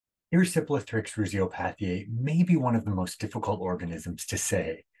Erysipelothrix rhusiopathiae may be one of the most difficult organisms to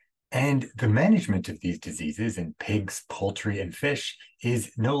say, and the management of these diseases in pigs, poultry, and fish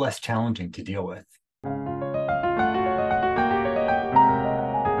is no less challenging to deal with.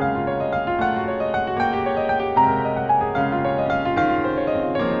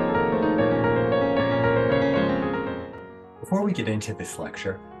 Before we get into this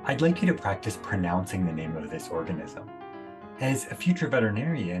lecture, I'd like you to practice pronouncing the name of this organism. As a future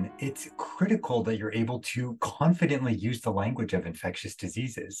veterinarian, it's critical that you're able to confidently use the language of infectious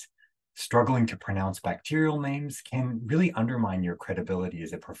diseases. Struggling to pronounce bacterial names can really undermine your credibility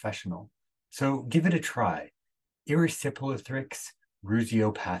as a professional. So give it a try. Erysipelothrix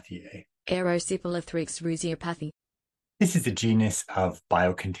rhusiopathiae. Erysipelothrix rhusiopathiae. This is a genus of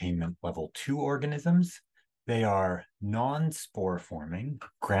biocontainment level 2 organisms. They are non-spore forming,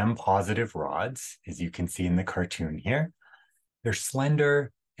 gram-positive rods, as you can see in the cartoon here. They're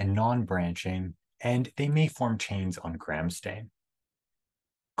slender and non-branching, and they may form chains on gram stain.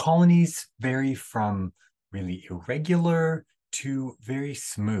 Colonies vary from really irregular to very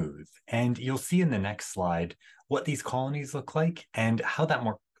smooth, and you'll see in the next slide what these colonies look like and how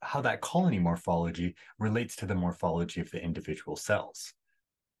that colony morphology relates to the morphology of the individual cells.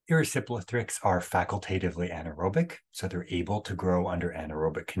 Erysipelothrix are facultatively anaerobic, so they're able to grow under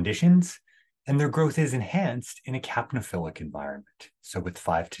anaerobic conditions, and their growth is enhanced in a capnophilic environment, so with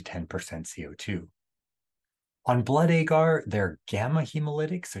 5 to 10% CO2. On blood agar, they're gamma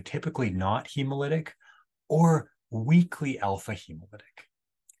hemolytic, so typically not hemolytic, or weakly alpha hemolytic.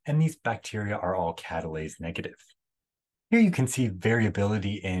 And these bacteria are all catalase negative. Here you can see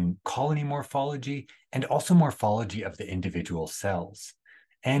variability in colony morphology and also morphology of the individual cells.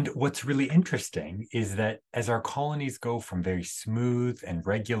 And what's really interesting is that as our colonies go from very smooth and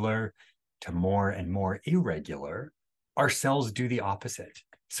regular to more and more irregular, our cells do the opposite.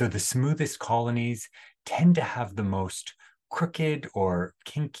 So the smoothest colonies tend to have the most crooked or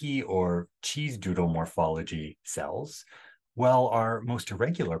kinky or cheese doodle morphology cells, while our most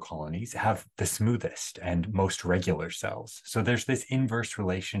irregular colonies have the smoothest and most regular cells. So there's this inverse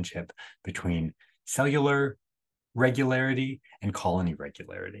relationship between cellular regularity and colony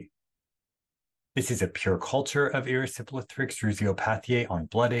regularity. This is a pure culture of Erysipelothrix rhusiopathiae on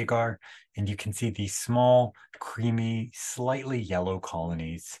blood agar, and you can see these small, creamy, slightly yellow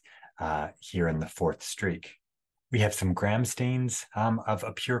colonies here in the fourth streak. We have some gram stains of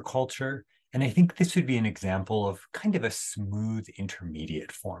a pure culture, and I think this would be an example of kind of a smooth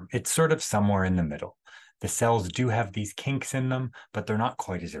intermediate form. It's sort of somewhere in the middle. The cells do have these kinks in them, but they're not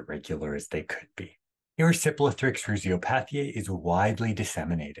quite as irregular as they could be. Erysipelothrix rhusiopathiae is widely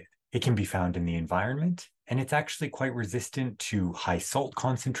disseminated. It can be found in the environment, and it's actually quite resistant to high salt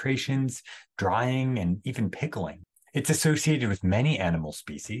concentrations, drying, and even pickling. It's associated with many animal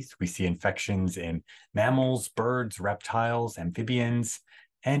species. We see infections in mammals, birds, reptiles, amphibians,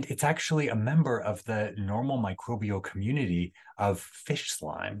 and it's actually a member of the normal microbial community of fish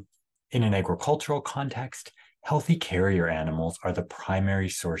slime. In an agricultural context, healthy carrier animals are the primary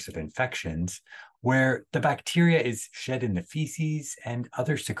source of infections, where the bacteria is shed in the feces and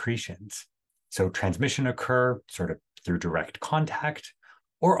other secretions. So transmission occur sort of through direct contact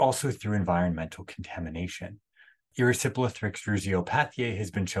or also through environmental contamination. Erysipelothrix rhusiopathiae has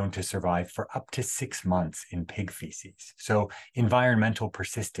been shown to survive for up to 6 months in pig feces. So environmental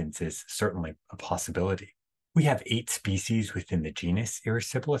persistence is certainly a possibility. We have 8 species within the genus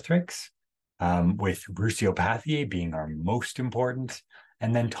Erysipelothrix, with rhusiopathiae being our most important,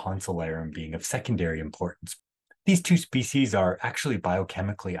 and then tonsillarum being of secondary importance. These 2 species are actually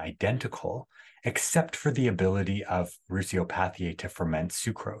biochemically identical, except for the ability of rhusiopathiae to ferment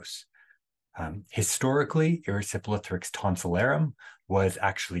sucrose. Historically, Erysipelothrix tonsillarum was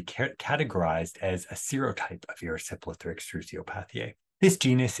actually categorized as a serotype of Erysipelothrix rhusiopathiae. This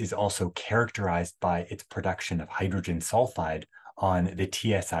genus is also characterized by its production of hydrogen sulfide on the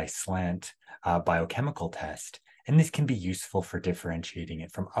TSI slant biochemical test, and this can be useful for differentiating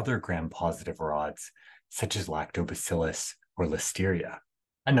it from other gram-positive rods, such as lactobacillus or listeria.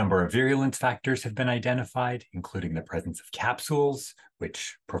 A number of virulence factors have been identified, including the presence of capsules,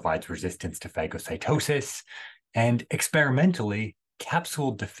 which provides resistance to phagocytosis, and experimentally,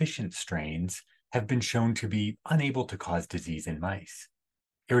 capsule-deficient strains have been shown to be unable to cause disease in mice.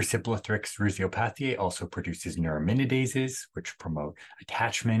 Erysipelothrix rhusiopathiae also produces neuraminases, which promote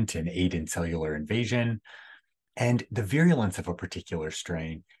attachment and aid in cellular invasion. And the virulence of a particular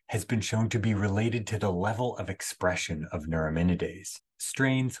strain has been shown to be related to the level of expression of neuraminidase.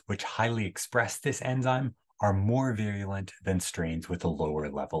 Strains which highly express this enzyme are more virulent than strains with a lower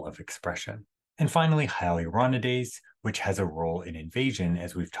level of expression. And finally, hyaluronidase, which has a role in invasion,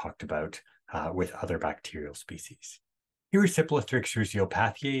 as we've talked about with other bacterial species. Erysipelothrix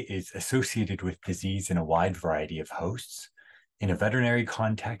rhusiopathiae is associated with disease in a wide variety of hosts. In a veterinary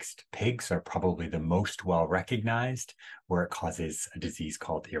context, pigs are probably the most well recognized, where it causes a disease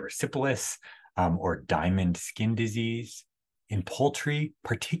called erysipelas or diamond skin disease. In poultry,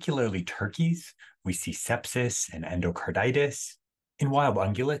 particularly turkeys, we see sepsis and endocarditis. In wild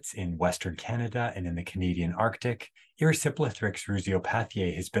ungulates in Western Canada and in the Canadian Arctic, Erysipelothrix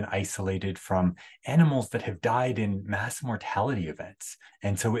rhusiopathiae has been isolated from animals that have died in mass mortality events.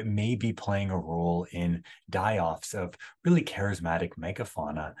 And so it may be playing a role in die-offs of really charismatic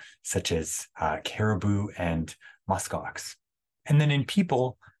megafauna, such as caribou and muskox. And then in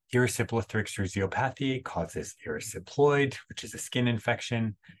people, Erysipelothrix rhusiopathiae causes erysipeloid, which is a skin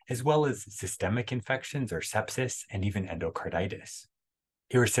infection, as well as systemic infections or sepsis and even endocarditis.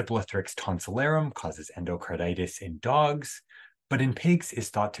 Erysipelothrix tonsillarum causes endocarditis in dogs, but in pigs is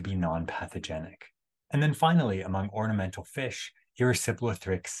thought to be non-pathogenic. And then finally, among ornamental fish,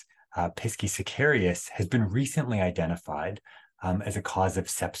 Erysipelothrix piscisicarius has been recently identified as a cause of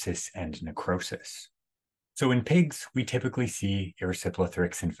sepsis and necrosis. So in pigs, we typically see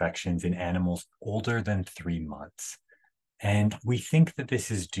Erysipelothrix infections in animals older than 3 months. And we think that this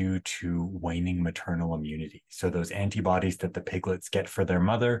is due to waning maternal immunity. So those antibodies that the piglets get for their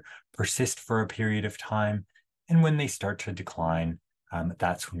mother persist for a period of time. And when they start to decline,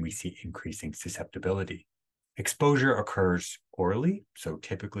 that's when we see increasing susceptibility. Exposure occurs orally, so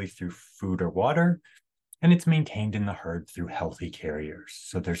typically through food or water, and it's maintained in the herd through healthy carriers.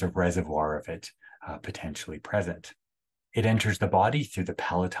 So there's a reservoir of it potentially present. It enters the body through the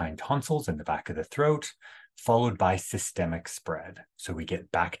palatine tonsils in the back of the throat, followed by systemic spread. So we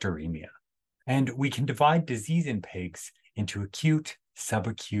get bacteremia. And we can divide disease in pigs into acute,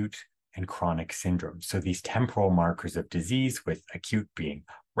 subacute, and chronic syndromes. So these temporal markers of disease, with acute being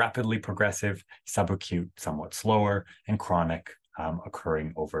rapidly progressive, subacute somewhat slower, and chronic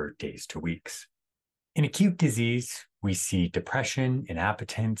occurring over days to weeks. In acute disease, we see depression,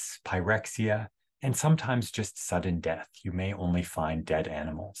 inappetence, pyrexia, and sometimes just sudden death. You may only find dead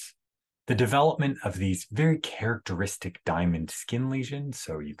animals. The development of these very characteristic diamond skin lesions,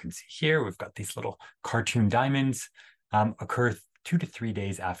 so you can see here, we've got these little cartoon diamonds, occur 2 to 3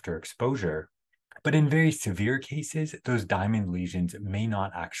 days after exposure. But in very severe cases, those diamond lesions may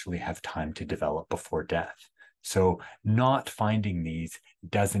not actually have time to develop before death. So not finding these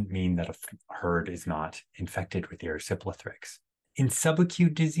doesn't mean that a herd is not infected with Erysipelothrix. In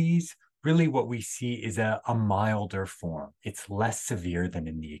subacute disease, really what we see is a milder form. It's less severe than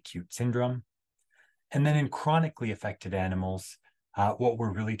in the acute syndrome. And then in chronically affected animals, what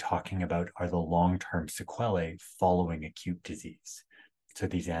we're really talking about are the long-term sequelae following acute disease. So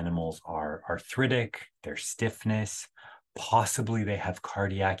these animals are arthritic, their stiffness, possibly they have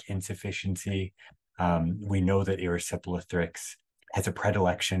cardiac insufficiency. We know that Erysipelothrix has a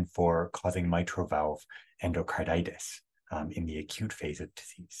predilection for causing mitral valve endocarditis in the acute phase of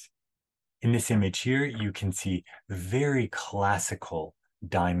disease. In this image here, you can see very classical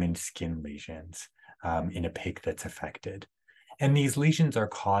diamond skin lesions in a pig that's affected. And these lesions are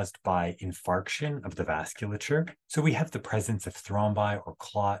caused by infarction of the vasculature. So we have the presence of thrombi or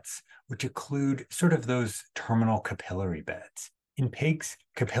clots, which occlude sort of those terminal capillary beds. In pigs,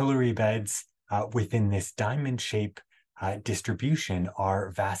 capillary beds within this diamond shape distribution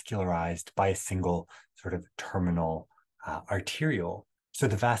are vascularized by a single sort of terminal arteriole. So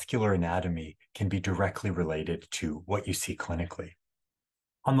the vascular anatomy can be directly related to what you see clinically.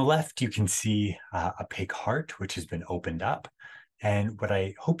 On the left, you can see a pig heart, which has been opened up. And what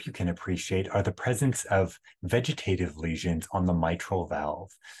I hope you can appreciate are the presence of vegetative lesions on the mitral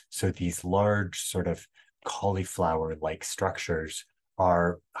valve. So these large sort of cauliflower-like structures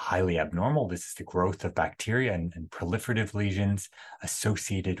are highly abnormal. This is the growth of bacteria and proliferative lesions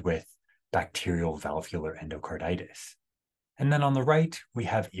associated with bacterial valvular endocarditis. And then on the right, we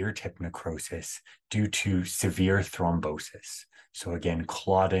have ear tip necrosis due to severe thrombosis. So again,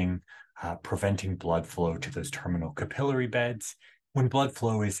 clotting, preventing blood flow to those terminal capillary beds. When blood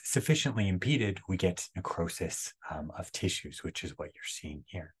flow is sufficiently impeded, we get necrosis of tissues, which is what you're seeing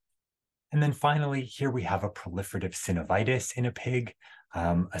here. And then finally, here we have a proliferative synovitis in a pig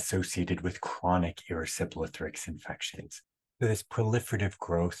associated with chronic Erysipelothrix infections. So this proliferative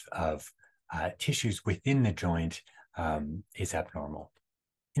growth of tissues within the joint is abnormal.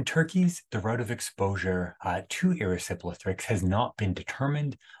 In turkeys, the route of exposure to Erysipelothrix has not been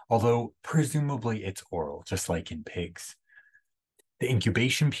determined, although presumably it's oral, just like in pigs. The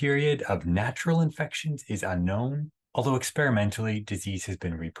incubation period of natural infections is unknown, although experimentally, disease has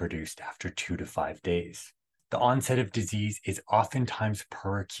been reproduced after 2 to 5 days. the onset of disease is oftentimes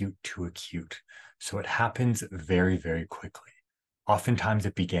peracute to acute, so it happens very, very quickly. Oftentimes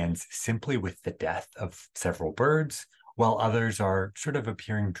it begins simply with the death of several birds, while others are sort of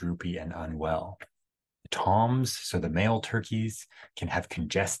appearing droopy and unwell. The toms, so the male turkeys, can have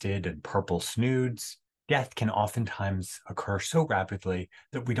congested and purple snoods. Death can oftentimes occur so rapidly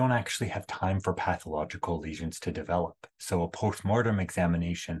that we don't actually have time for pathological lesions to develop. So a postmortem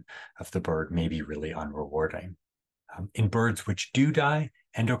examination of the bird may be really unrewarding. In birds which do die,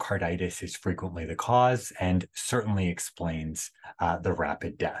 endocarditis is frequently the cause and certainly explains the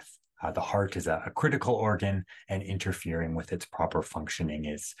rapid death. The heart is a critical organ, and interfering with its proper functioning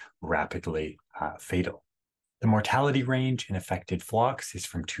is rapidly fatal. The mortality range in affected flocks is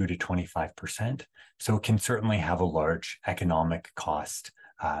from 2 to 25%, so it can certainly have a large economic cost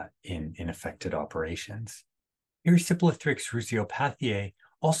in affected operations. Erysipelothrix rhusiopathiae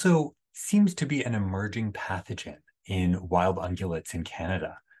also seems to be an emerging pathogen in wild ungulates in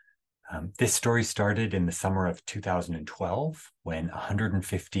Canada. This story started in the summer of 2012 when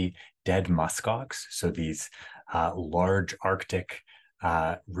 150 dead muskox, so these large Arctic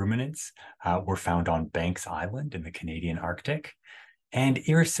ruminants, were found on Banks Island in the Canadian Arctic. And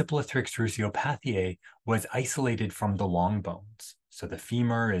Erysipelothrix rhusiopathiae was isolated from the long bones. So the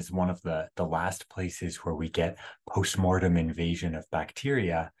femur is one of the last places where we get postmortem invasion of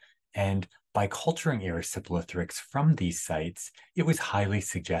bacteria. And by culturing Erysipelothrix from these sites, it was highly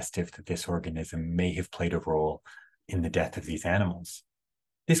suggestive that this organism may have played a role in the death of these animals.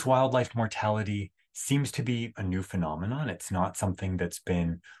 This wildlife mortality seems to be a new phenomenon. It's not something that's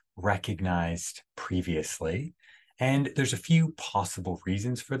been recognized previously. And there's a few possible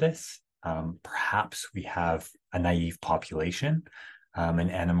reasons for this. Perhaps we have a naive population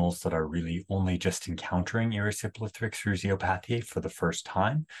and animals that are really only just encountering Erysipelothrix rhusiopathiae for the first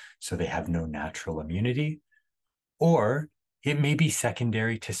time, so they have no natural immunity. Or it may be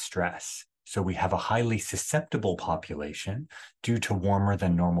secondary to stress. So we have a highly susceptible population due to warmer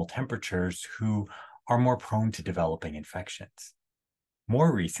than normal temperatures who are more prone to developing infections.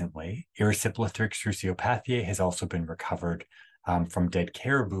 More recently, Erysipelothrix rhusiopathiae has also been recovered from dead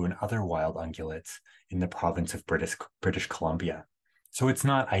caribou and other wild ungulates in the province of British Columbia. So it's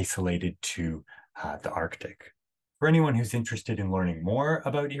not isolated to the Arctic. For anyone who's interested in learning more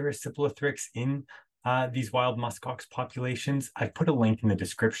about Erysipelothrix in these wild muskox populations, I've put a link in the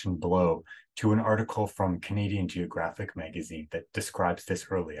description below to an article from Canadian Geographic magazine that describes this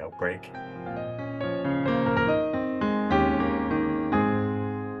early outbreak.